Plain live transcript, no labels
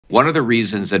One of the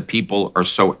reasons that people are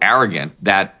so arrogant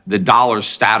that the dollar's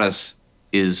status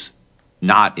is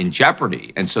not in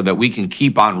jeopardy, and so that we can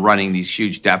keep on running these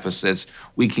huge deficits,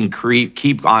 we can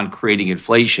keep on creating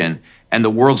inflation, and the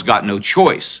world's got no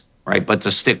choice, right, but to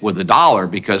stick with the dollar,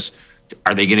 because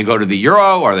are they going to go to the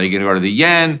euro? Are they going to go to the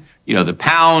yen? You know, the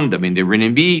pound, I mean, the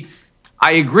renminbi.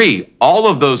 I agree. All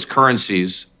of those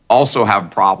currencies also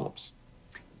have problems.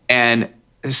 And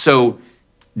so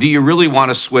do you really want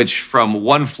to switch from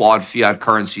one flawed fiat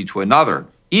currency to another,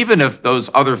 even if those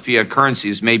other fiat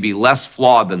currencies may be less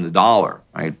flawed than the dollar,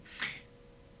 right?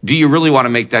 Do you really want to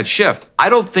make that shift? I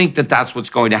don't think that that's what's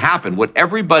going to happen. What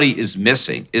everybody is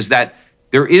missing is that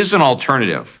there is an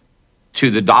alternative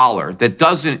to the dollar that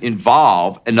doesn't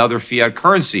involve another fiat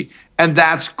currency, and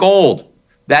that's gold.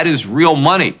 That is real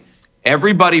money.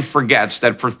 Everybody forgets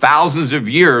that for thousands of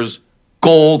years,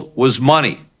 gold was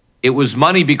money. It was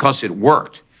money because it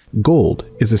worked. Gold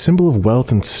is a symbol of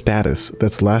wealth and status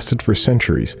that's lasted for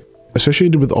centuries,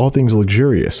 associated with all things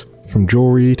luxurious, from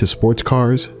jewelry to sports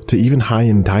cars to even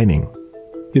high-end dining.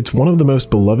 It's one of the most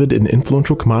beloved and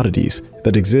influential commodities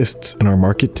that exists in our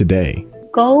market today.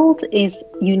 Gold is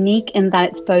unique in that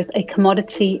it's both a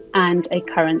commodity and a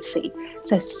currency.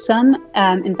 So some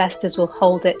investors will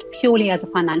hold it purely as a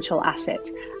financial asset,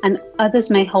 and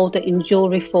others may hold it in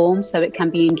jewelry form so it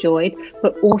can be enjoyed,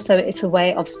 but also it's a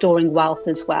way of storing wealth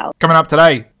as well. Coming up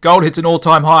today, gold hits an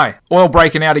all-time high, oil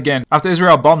breaking out again after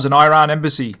Israel bombs an Iran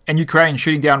embassy, and Ukraine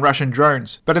shooting down Russian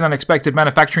drones, better than expected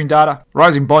manufacturing data,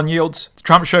 rising bond yields, the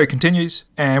Trump show continues,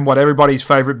 and what everybody's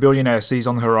favorite billionaire sees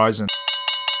on the horizon.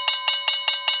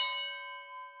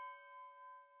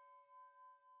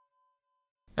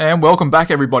 And welcome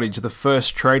back everybody to the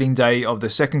first trading day of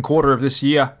the second quarter of this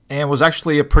year, and it was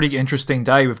actually a pretty interesting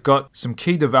day. We've got some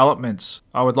key developments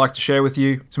I would like to share with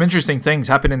you. Some interesting things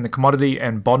happen in the commodity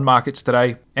and bond markets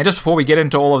today. And just before we get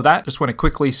into all of that, just want to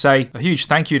quickly say a huge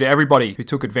thank you to everybody who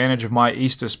took advantage of my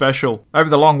Easter special. Over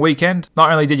the long weekend,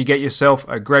 not only did you get yourself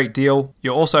a great deal,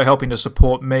 you're also helping to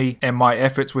support me and my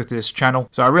efforts with this channel.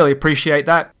 So I really appreciate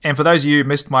that. And for those of you who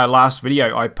missed my last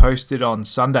video I posted on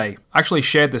Sunday, I actually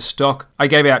shared the stock I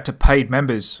gave out to paid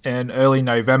members in early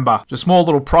November. It's a small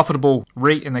little profitable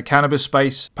REIT in the cannabis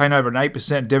space, paying over an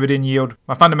 8% dividend yield.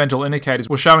 My fundamental indicators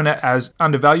were showing it as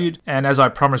undervalued, and as I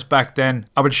promised back then,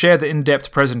 I would share the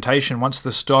in-depth presentation once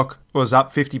the stock was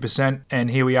up 50%,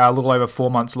 and here we are a little over 4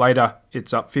 months later,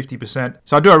 it's up 50%.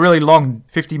 So I do a really long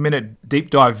 50-minute deep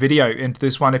dive video into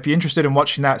this one. If you're interested in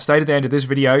watching that, stay to the end of this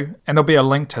video, and there'll be a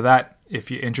link to that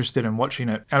if you're interested in watching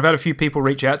it. And I've had a few people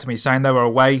reach out to me saying they were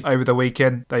away over the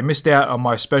weekend. They missed out on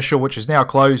my special, which is now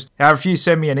closed. However, if you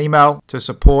send me an email to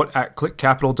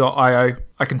support@clickcapital.io,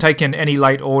 I can take in any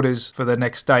late orders for the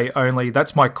next day only.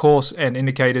 That's my course and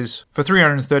indicators for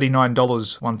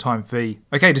 $339 one-time fee.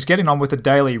 Okay, just getting on with the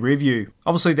daily review.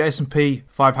 Obviously, the S&P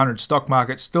 500 stock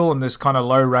market still in this kind of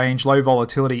low range, low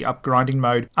volatility, up grinding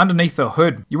mode. Underneath the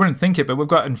hood, you wouldn't think it, but we've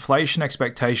got inflation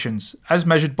expectations as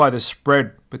measured by the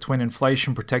spread between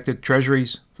inflation-protected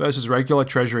treasuries versus regular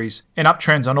treasuries, and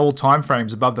uptrends on all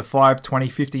timeframes above the 5, 20,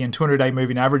 50, and 200-day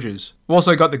moving averages. We've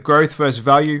also got the growth versus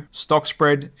value, stock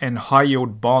spread, and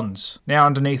high-yield bonds, now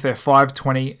underneath their 5,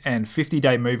 20, and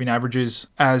 50-day moving averages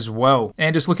as well.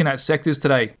 And just looking at sectors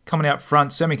today, coming out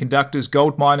front, semiconductors,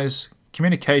 gold miners,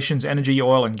 communications, energy,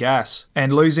 oil and gas,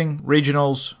 and losing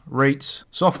regionals, REITs,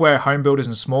 software, home builders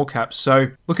and small caps.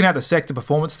 So looking at the sector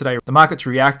performance today, the market's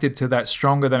reacted to that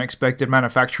stronger than expected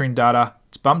manufacturing data.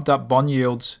 It's bumped up bond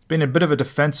yields, been a bit of a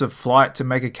defensive flight to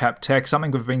mega cap tech,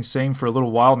 something we've been seeing for a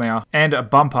little while now, and a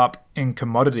bump up in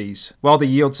commodities, while the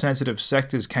yield sensitive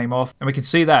sectors came off. And we can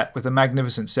see that with the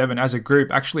Magnificent 7 as a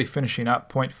group actually finishing up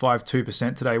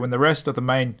 0.52% today, when the rest of the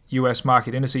main US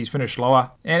market indices finished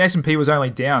lower, and S&P was only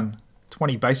down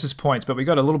 20 basis points, but we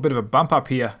got a little bit of a bump up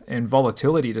here in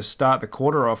volatility to start the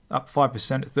quarter off, up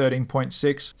 5% at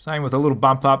 13.6. Same with a little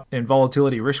bump up in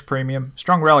volatility risk premium.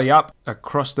 Strong rally up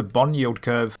across the bond yield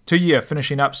curve. 2-year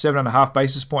finishing up 7.5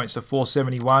 basis points to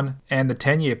 471, and the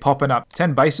 10-year popping up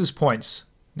 10 basis points,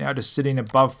 now just sitting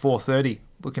above 430.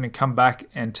 Looking to come back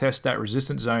and test that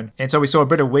resistance zone. And so we saw a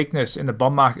bit of weakness in the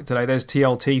bond market today. There's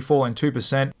TLT falling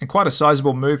 2%, and quite a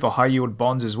sizable move for high yield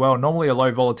bonds as well. Normally a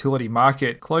low volatility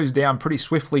market, closed down pretty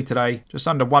swiftly today, just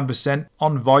under 1%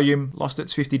 on volume, lost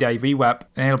its 50-day VWAP.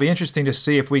 And it'll be interesting to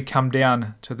see if we come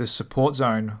down to this support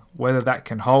zone whether that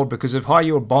can hold, because if high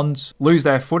yield bonds lose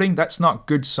their footing, that's not a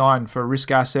good sign for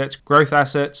risk assets, growth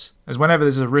assets, as whenever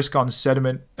there's a risk on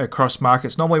sentiment across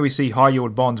markets, normally we see high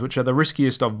yield bonds, which are the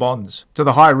riskiest of bonds, to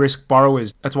the high risk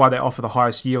borrowers. That's why they offer the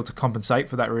highest yield to compensate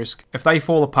for that risk. If they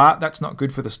fall apart, that's not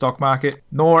good for the stock market,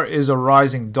 nor is a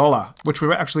rising dollar, which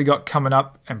we've actually got coming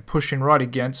up and pushing right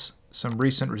against some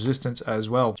recent resistance as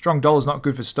well. Strong dollar is not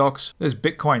good for stocks. There's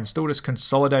Bitcoin still just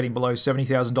consolidating below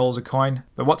 $70,000 a coin.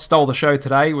 But what stole the show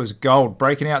today was gold,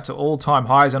 breaking out to all-time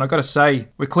highs. And I've got to say,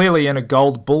 we're clearly in a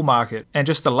gold bull market. And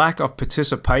just the lack of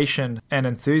participation and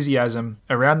enthusiasm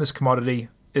around this commodity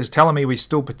is telling me we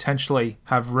still potentially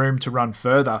have room to run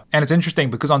further. And it's interesting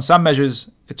because on some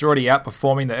measures, it's already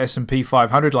outperforming the S&P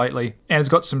 500 lately, and it's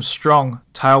got some strong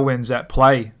tailwinds at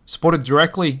play, supported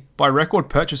directly by record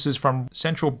purchases from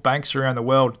central banks around the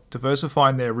world,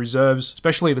 diversifying their reserves,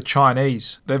 especially the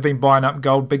Chinese. They've been buying up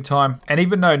gold big time. And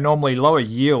even though normally lower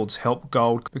yields help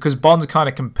gold, because bonds kind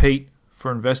of compete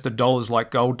for investor dollars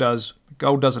like gold does,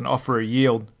 gold doesn't offer a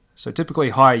yield. So typically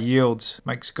higher yields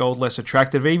makes gold less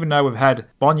attractive. Even though we've had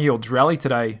bond yields rally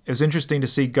today, it was interesting to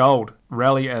see gold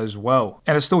rally as well.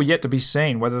 And it's still yet to be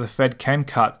seen whether the Fed can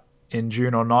cut in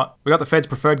June or not. We got the Fed's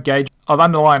preferred gauge of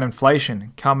underlying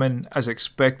inflation come in as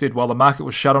expected while the market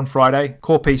was shut on Friday.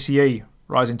 Core PCE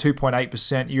rising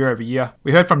 2.8% year over year.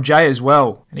 We heard from Jay as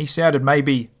well, and he sounded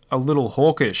maybe a little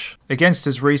hawkish against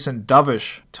his recent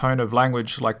dovish tone of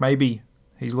language, like maybe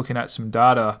he's looking at some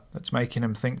data that's making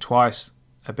him think twice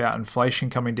about inflation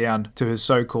coming down to his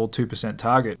so-called 2%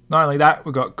 target. Not only that,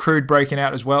 we've got crude breaking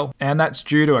out as well, and that's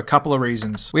due to a couple of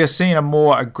reasons. We are seeing a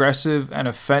more aggressive and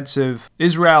offensive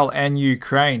Israel and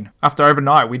Ukraine. After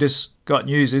overnight, we just got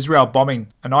news Israel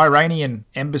bombing an Iranian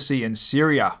embassy in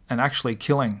Syria and actually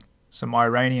killing some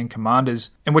Iranian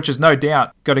commanders, in which is no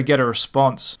doubt got to get a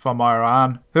response from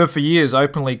Iran, who have for years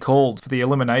openly called for the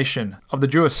elimination of the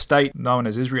Jewish state known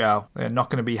as Israel. They're not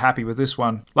going to be happy with this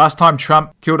one. Last time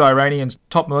Trump killed Iranian's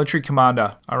top military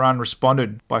commander, Iran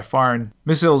responded by firing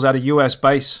missiles at a US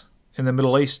base in the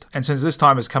Middle East. And since this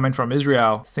time is coming from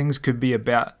Israel, things could be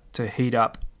about to heat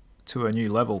up to a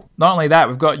new level. Not only that,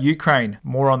 we've got Ukraine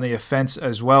more on the offense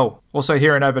as well. Also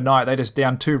hearing overnight, they just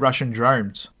downed 2 Russian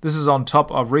drones. This is on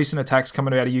top of recent attacks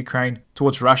coming out of Ukraine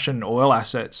towards Russian oil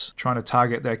assets, trying to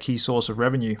target their key source of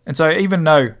revenue. And so even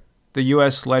though the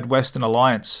US-led Western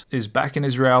alliance is back in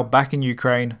Israel, back in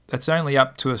Ukraine, that's only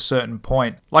up to a certain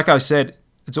point. Like I said,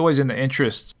 it's always in the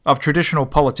interests of traditional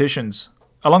politicians,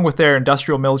 along with their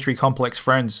industrial military complex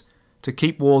friends, to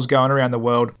keep wars going around the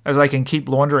world as they can keep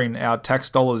laundering our tax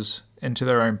dollars into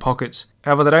their own pockets.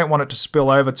 However, they don't want it to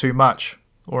spill over too much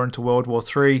or into World War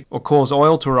III or cause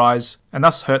oil to rise and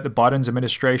thus hurt the Biden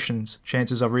administration's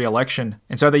chances of re-election.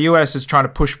 And so the US is trying to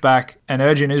push back and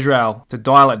urging Israel to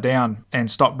dial it down and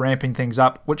stop ramping things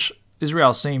up, which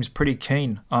Israel seems pretty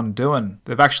keen on doing.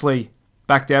 They've actually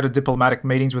backed out of diplomatic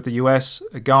meetings with the US,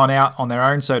 going out on their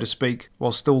own, so to speak,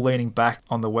 while still leaning back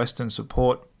on the Western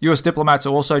support. US diplomats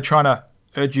are also trying to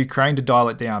urge Ukraine to dial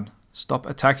it down, stop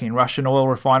attacking Russian oil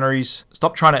refineries,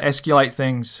 stop trying to escalate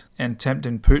things and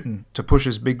tempting Putin to push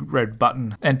his big red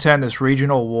button and turn this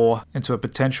regional war into a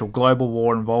potential global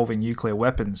war involving nuclear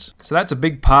weapons. So that's a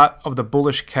big part of the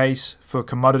bullish case for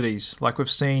commodities, like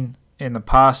we've seen in the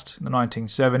past, in the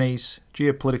 1970s.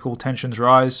 Geopolitical tensions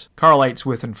rise, correlates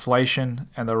with inflation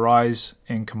and the rise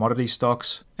in commodity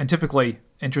stocks, and typically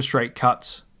interest rate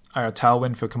cuts are a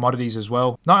tailwind for commodities as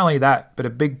well. Not only that, but a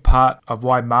big part of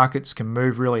why markets can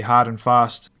move really hard and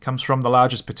fast comes from the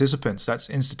largest participants, that's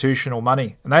institutional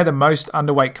money. And they're the most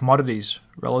underweight commodities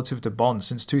relative to bonds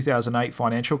since 2008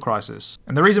 financial crisis.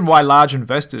 And the reason why large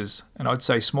investors, and I'd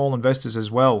say small investors as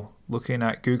well, looking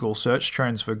at Google search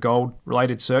trends for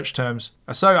gold-related search terms,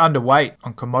 are so underweight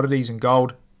on commodities and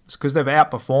gold is because they've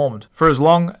outperformed for as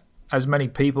long as many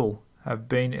people have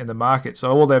been in the market.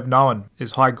 So all they've known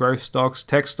is high growth stocks,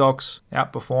 tech stocks,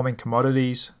 outperforming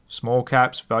commodities, small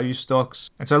caps, value stocks.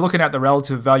 And so looking at the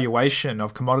relative valuation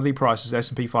of commodity prices,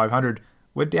 S&P 500,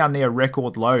 we're down near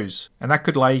record lows. And that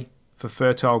could lay for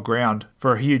fertile ground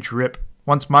for a huge rip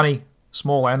once money,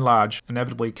 small and large,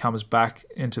 inevitably comes back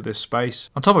into this space.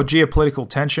 On top of geopolitical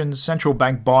tensions, central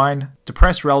bank buying,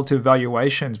 depressed relative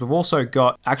valuations, we've also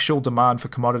got actual demand for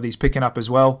commodities picking up as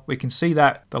well. We can see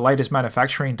that the latest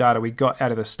manufacturing data we got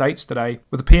out of the States today,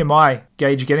 with the PMI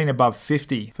gauge getting above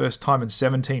 50, first time in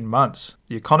 17 months.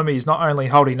 The economy is not only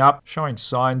holding up, showing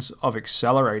signs of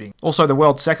accelerating. Also, the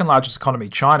world's second largest economy,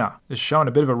 China, is showing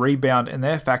a bit of a rebound in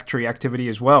their factory activity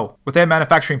as well, with their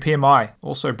manufacturing PMI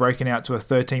also breaking out to a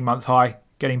 13-month high,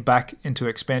 getting back into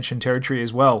expansion territory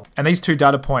as well. And these two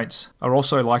data points are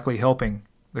also likely helping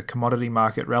the commodity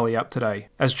market rally up today,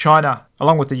 as China,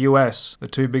 along with the US, the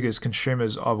two biggest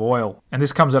consumers of oil. And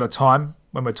this comes at a time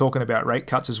when we're talking about rate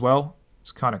cuts as well.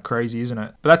 It's kind of crazy, isn't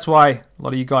it? But that's why a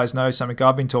lot of you guys know something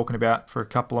I've been talking about for a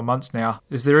couple of months now,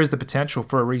 is there is the potential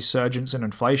for a resurgence in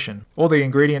inflation. All the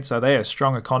ingredients are there: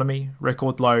 strong economy,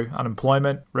 record low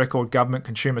unemployment, record government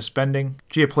consumer spending,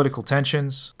 geopolitical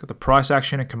tensions, got the price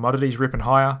action in commodities ripping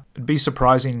higher. It'd be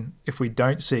surprising if we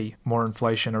don't see more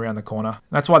inflation around the corner. And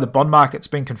that's why the bond market's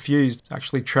been confused,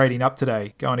 actually trading up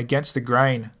today, going against the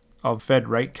grain of Fed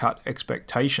rate cut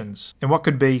expectations. And what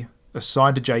could be a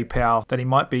sign to Jay Powell that he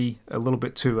might be a little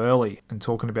bit too early in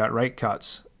talking about rate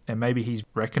cuts, and maybe he's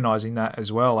recognizing that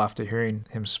as well after hearing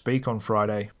him speak on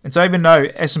Friday. And so even though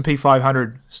S&P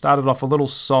 500 started off a little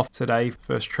soft today,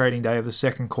 first trading day of the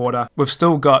second quarter, we've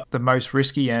still got the most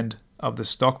risky end of the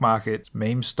stock market: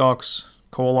 meme stocks,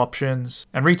 call options,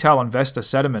 and retail investor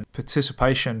sentiment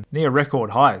participation near record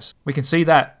highs. We can see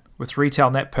that with retail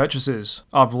net purchases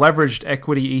of leveraged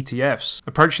equity ETFs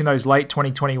approaching those late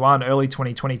 2021, early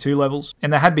 2022 levels.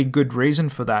 And there had been good reason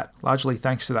for that, largely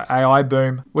thanks to the AI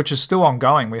boom, which is still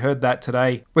ongoing. We heard that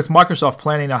today. With Microsoft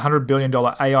planning a $100 billion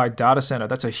AI data center,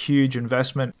 that's a huge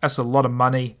investment. That's a lot of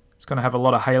money. It's going to have a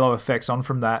lot of halo effects on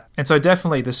from that. And so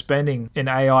definitely the spending in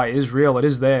AI is real. It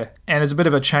is there. And there's a bit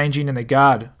of a changing in the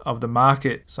guard of the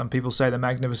market. Some people say the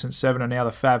Magnificent Seven are now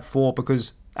the Fab Four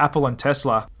because Apple and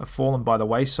Tesla have fallen by the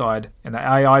wayside, and the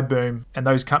AI boom and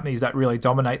those companies that really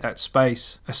dominate that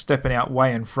space are stepping out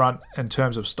way in front in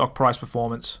terms of stock price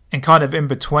performance. And kind of in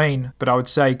between, but I would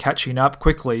say catching up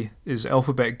quickly, is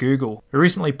Alphabet Google, who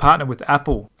recently partnered with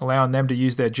Apple, allowing them to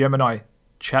use their Gemini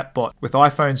chatbot with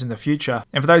iPhones in the future.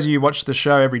 And for those of you who watch the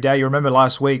show every day, you remember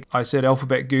last week I said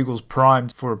Alphabet Google's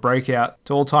primed for a breakout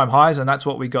to all-time highs, and that's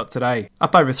what we got today.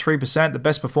 Up over 3%, the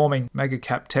best performing mega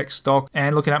cap tech stock,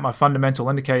 and looking at my fundamental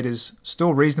indicators,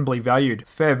 still reasonably valued.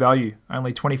 Fair value,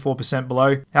 only 24%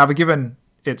 below. However, given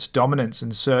its dominance in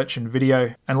search and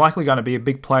video, and likely going to be a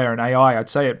big player in AI, I'd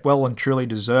say it well and truly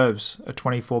deserves a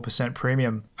 24%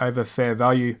 premium over fair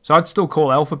value. So I'd still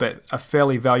call Alphabet a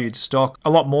fairly valued stock, a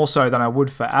lot more so than I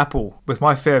would for Apple, with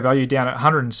my fair value down at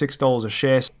 $106 a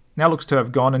share. Now looks to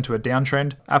have gone into a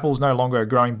downtrend. Apple's no longer a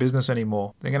growing business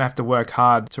anymore. They're going to have to work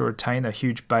hard to retain the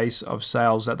huge base of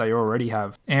sales that they already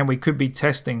have. And we could be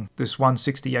testing this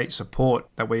 168 support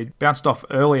that we bounced off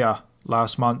earlier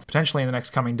last month, potentially in the next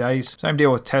coming days. Same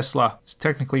deal with Tesla. It's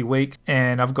technically weak,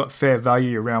 and I've got fair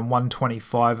value around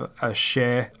 $125 a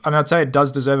share. And I'd say it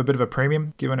does deserve a bit of a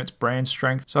premium given its brand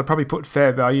strength. So I'd probably put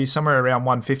fair value somewhere around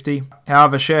 $150.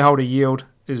 However, shareholder yield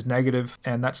is negative,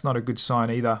 and that's not a good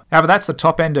sign either. However, that's the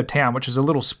top end of town, which is a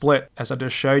little split, as I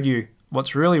just showed you.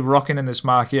 What's really rocking in this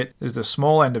market is the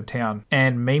small end of town,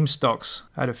 and meme stocks.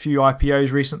 Had a few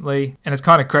IPOs recently, and it's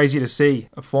kind of crazy to see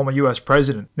a former US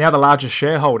president, now the largest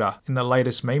shareholder in the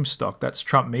latest meme stock. That's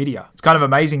Trump Media. It's kind of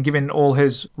amazing given all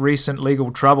his recent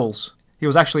legal troubles. He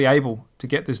was actually able to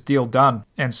get this deal done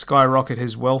and skyrocket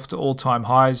his wealth to all-time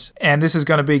highs. And this is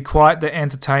going to be quite the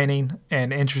entertaining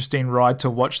and interesting ride to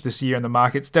watch this year in the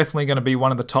market. It's definitely going to be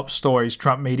one of the top stories,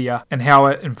 Trump Media, and how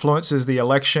it influences the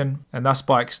election, and thus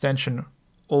by extension,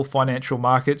 all financial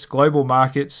markets, global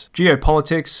markets,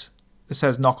 geopolitics. This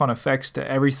has knock-on effects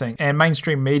to everything. And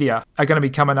mainstream media are going to be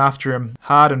coming after him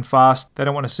hard and fast. They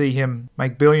don't want to see him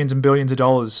make billions and billions of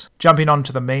dollars, jumping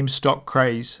onto the meme stock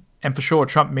craze. And for sure,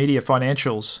 Trump Media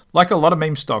financials, like a lot of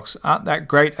meme stocks, aren't that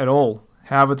great at all.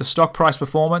 However, the stock price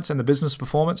performance and the business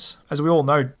performance, as we all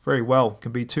know very well,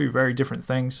 can be two very different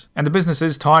things. And the business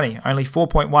is tiny, only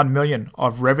 $4.1 million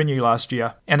of revenue last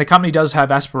year. And the company does have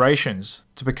aspirations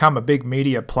to become a big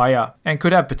media player and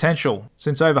could have potential,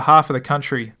 since over half of the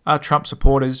country are Trump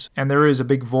supporters, and there is a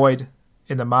big void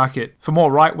in the market for more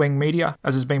right-wing media.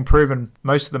 As has been proven,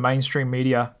 most of the mainstream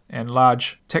media and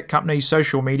large tech companies,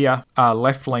 social media, are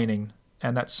left-leaning,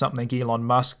 and that's something Elon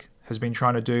Musk has been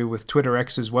trying to do with Twitter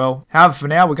X as well. However, for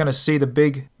now, we're going to see the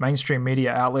big mainstream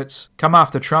media outlets come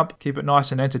after Trump, keep it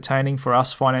nice and entertaining for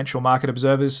us financial market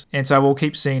observers, and so we'll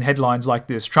keep seeing headlines like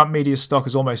this. Trump Media's stock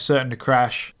is almost certain to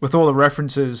crash, with all the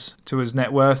references to his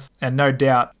net worth, and no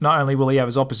doubt, not only will he have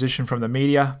his opposition from the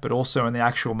media, but also in the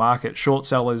actual market. Short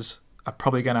sellers are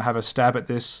probably going to have a stab at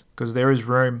this, because there is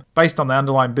room, based on the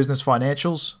underlying business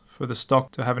financials, for the stock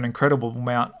to have an incredible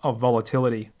amount of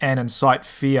volatility and incite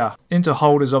fear into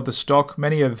holders of the stock,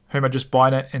 many of whom are just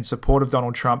buying it in support of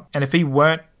Donald Trump. And if he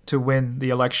weren't to win the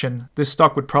election, this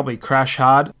stock would probably crash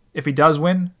hard. If he does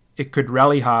win, it could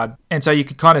rally hard. And so you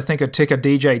could kind of think of ticker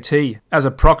DJT as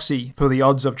a proxy for the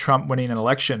odds of Trump winning an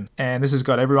election. And this has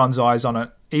got everyone's eyes on it.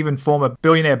 Even former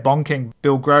billionaire bond king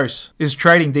Bill Gross is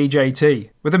trading DJT,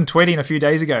 with him tweeting a few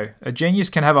days ago, "A genius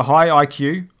can have a high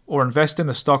IQ or invest in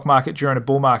the stock market during a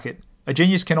bull market. A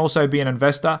genius can also be an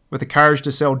investor with the courage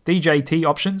to sell DJT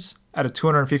options at a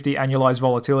 250 annualized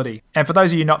volatility. And for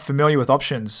those of you not familiar with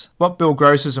options, what Bill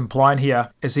Gross is implying here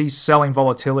is he's selling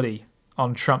volatility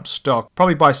on Trump's stock,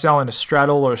 probably by selling a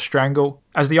straddle or a strangle,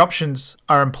 as the options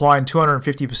are implying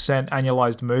 250%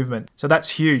 annualized movement. So that's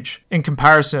huge. In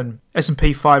comparison,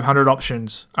 S&P 500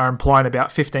 options are implying about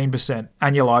 15%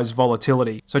 annualized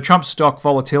volatility. So Trump's stock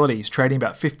volatility is trading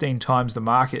about 15 times the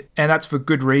market. And that's for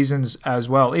good reasons as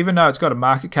well. Even though it's got a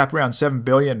market cap around 7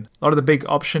 billion, a lot of the big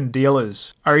option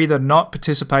dealers are either not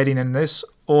participating in this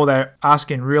or they're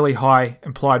asking really high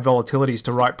implied volatilities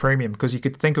to write premium, because you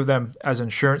could think of them as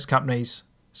insurance companies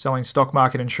selling stock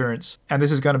market insurance. And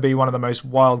this is going to be one of the most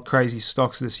wild, crazy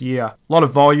stocks this year. A lot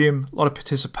of volume, a lot of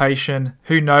participation.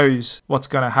 Who knows what's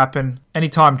going to happen?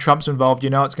 Anytime Trump's involved, you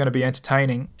know it's going to be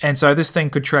entertaining. And so this thing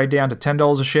could trade down to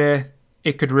 $10 a share.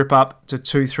 It could rip up to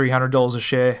 $200-300 a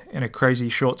share in a crazy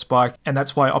short spike. And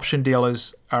that's why option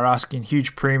dealers are asking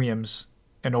huge premiums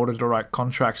in order to write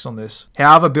contracts on this.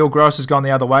 However, Bill Gross has gone the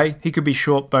other way. He could be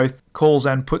short both calls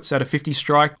and puts at a 50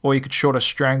 strike, or you could short a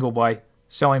strangle by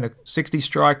selling the 60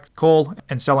 strike call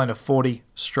and selling a 40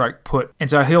 strike put. And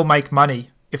so he'll make money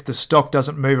if the stock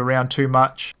doesn't move around too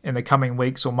much in the coming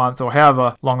weeks or month, or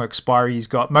however long expiry he's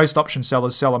got. Most option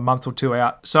sellers sell a month or two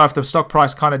out. So if the stock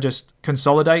price kind of just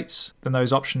consolidates, then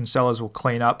those option sellers will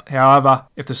clean up. However,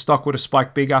 if the stock were to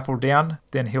spike big up or down,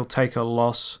 then he'll take a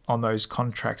loss on those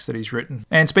contracts that he's written.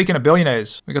 And speaking of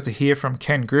billionaires, we got to hear from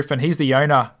Ken Griffin. He's the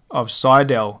owner of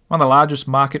Sidel, one of the largest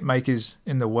market makers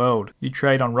in the world. You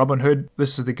trade on Robinhood,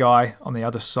 this is the guy on the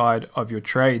other side of your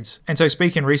trades. And so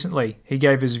speaking recently, he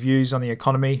gave his views on the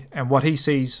economy and what he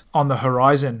sees on the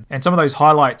horizon. And some of those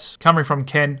highlights coming from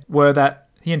Ken were that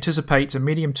he anticipates a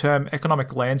medium-term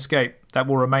economic landscape that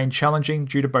will remain challenging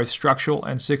due to both structural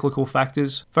and cyclical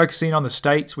factors. Focusing on the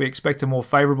States, we expect a more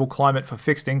favorable climate for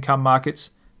fixed income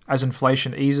markets as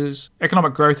inflation eases.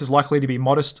 Economic growth is likely to be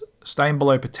modest, staying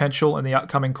below potential in the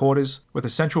upcoming quarters, with the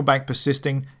central bank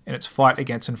persisting in its fight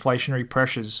against inflationary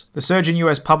pressures. The surge in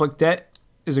US public debt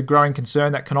is a growing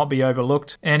concern that cannot be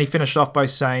overlooked, and he finished off by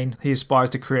saying he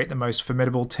aspires to create the most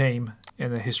formidable team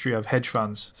in the history of hedge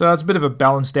funds. So it's a bit of a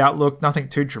balanced outlook, nothing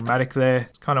too dramatic there.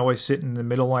 It's kind of always sitting in the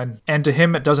middle, and to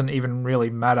him it doesn't even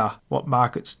really matter what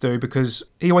markets do, because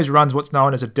he always runs what's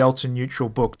known as a delta neutral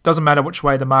book. Doesn't matter which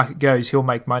way the market goes, he'll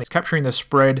make money. He's capturing the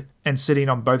spread and sitting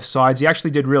on both sides. He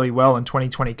actually did really well in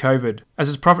 2020 COVID, as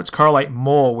his profits correlate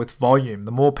more with volume.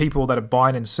 The more people that are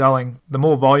buying and selling, the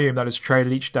more volume that is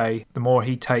traded each day, the more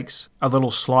he takes a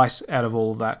little slice out of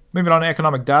all of that. Moving on to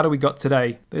economic data we got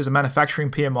today. There's a manufacturing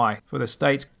PMI for the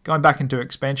States going back into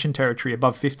expansion territory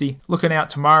above 50. Looking out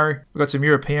tomorrow, we've got some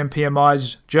European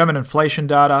PMIs, German inflation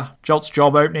data, JOLTS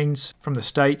job openings from the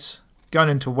States. Going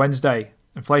into Wednesday,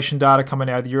 inflation data coming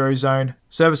out of the Eurozone,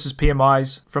 services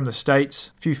PMIs from the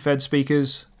States, a few Fed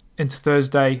speakers. Into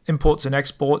Thursday, imports and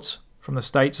exports from the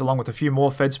States, along with a few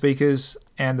more Fed speakers,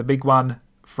 and the big one,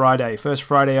 Friday. First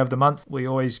Friday of the month, we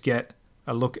always get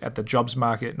a look at the jobs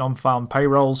market, non-farm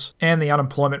payrolls, and the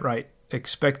unemployment rate,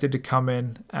 expected to come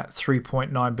in at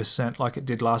 3.9% like it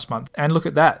did last month. And look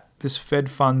at that, this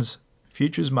Fed funds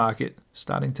futures market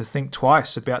starting to think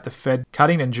twice about the Fed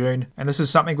cutting in June. And this is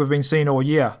something we've been seeing all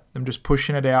year. Them just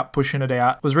pushing it out.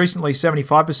 It was recently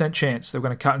 75% chance they were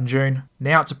going to cut in June.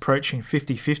 Now it's approaching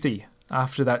 50-50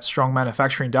 after that strong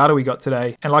manufacturing data we got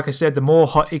today. And like I said, the more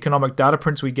hot economic data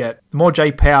prints we get, the more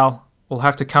Jay Powell will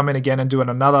have to come in again and do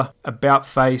another about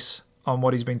face on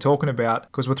what he's been talking about.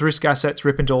 Because with risk assets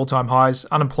ripping to all-time highs,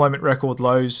 unemployment record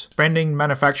lows, spending,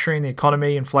 manufacturing, the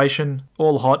economy, inflation,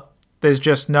 all hot, there's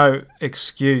just no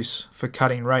excuse for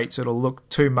cutting rates. It'll look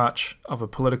too much of a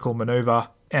political maneuver,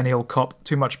 and he'll cop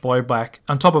too much blowback,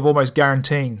 on top of almost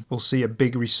guaranteeing we'll see a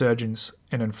big resurgence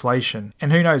in inflation.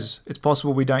 And who knows, it's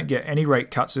possible we don't get any rate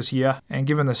cuts this year, and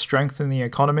given the strength in the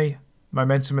economy,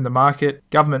 momentum in the market,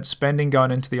 government spending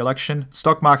going into the election, the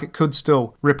stock market could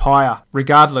still rip higher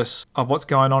regardless of what's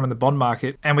going on in the bond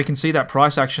market. And we can see that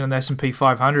price action in the S&P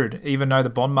 500, even though the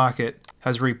bond market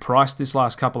has repriced this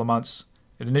last couple of months.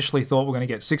 It initially thought we're going to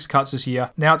get 6 cuts this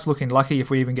year. Now it's looking lucky if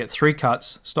we even get 3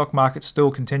 cuts. Stock market still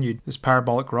continued this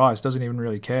parabolic rise, doesn't even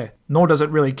really care. Nor does it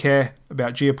really care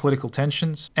about geopolitical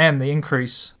tensions and the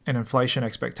increase in inflation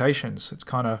expectations. It's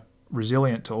kind of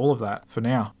resilient to all of that for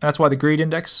now. And that's why the greed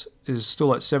index is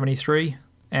still at 73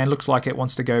 and looks like it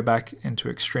wants to go back into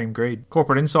extreme greed.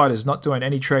 Corporate Insider's not doing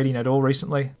any trading at all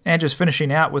recently. And just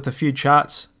finishing out with a few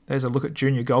charts. There's a look at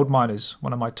junior gold miners,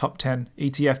 one of my top 10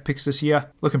 ETF picks this year.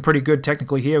 Looking pretty good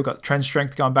technically here. We've got trend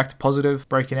strength going back to positive,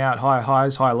 breaking out higher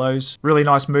highs, higher lows. Really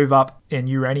nice move up in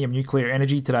uranium nuclear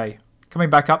energy today. coming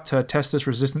back up to test this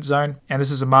resistance zone. And this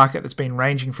is a market that's been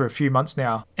ranging for a few months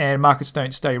now, and markets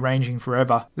don't stay ranging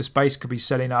forever. This base could be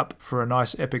setting up for a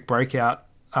nice epic breakout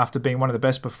after being one of the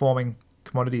best performing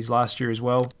commodities last year as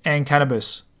well. And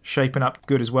cannabis shaping up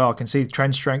good as well. I can see the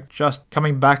trend strength just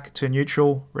coming back to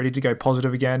neutral, ready to go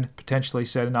positive again, potentially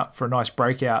setting up for a nice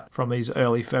breakout from these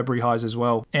early February highs as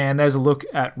well. And there's a look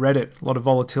at Reddit. A lot of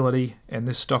volatility in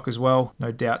this stock as well.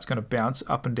 No doubt it's going to bounce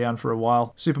up and down for a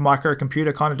while. Supermicro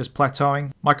computer kind of just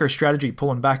plateauing. MicroStrategy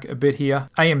pulling back a bit here.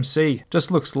 AMC just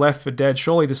looks left for dead.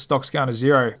 Surely this stock's going to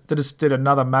zero. They just did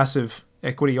another massive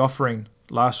equity offering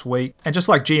last week. And just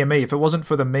like GME, if it wasn't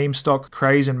for the meme stock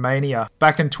craze and mania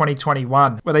back in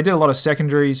 2021, where they did a lot of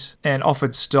secondaries and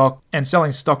offered stock and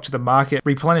selling stock to the market,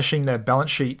 replenishing their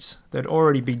balance sheets, they'd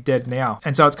already be dead now.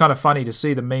 And so it's kind of funny to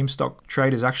see the meme stock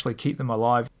traders actually keep them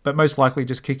alive, but most likely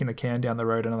just kicking the can down the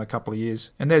road another couple of years.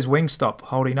 And there's Wingstop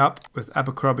holding up, with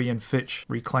Abercrombie and Fitch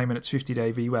reclaiming its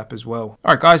 50-day VWAP as well.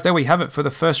 All right, guys, there we have it for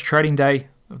the first trading day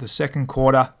of the second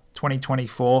quarter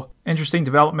 2024. Interesting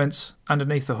developments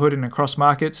underneath the hood and across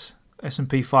markets.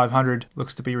 S&P 500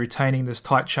 looks to be retaining this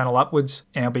tight channel upwards,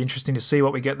 and it'll be interesting to see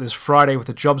what we get this Friday with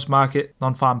the jobs market,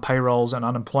 non-farm payrolls and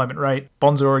unemployment rate.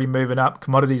 Bonds are already moving up,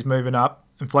 commodities moving up,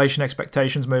 inflation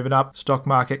expectations moving up, stock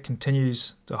market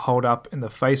continues to hold up in the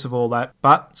face of all that,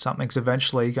 but something's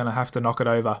eventually going to have to knock it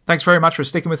over. Thanks very much for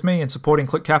sticking with me and supporting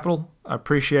Click Capital. I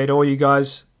appreciate all you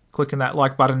guys clicking that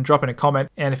like button, dropping a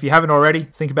comment, and if you haven't already,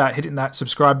 think about hitting that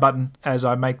subscribe button, as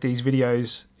I make these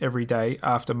videos every day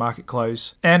after market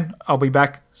close. And I'll be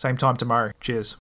back same time tomorrow. Cheers.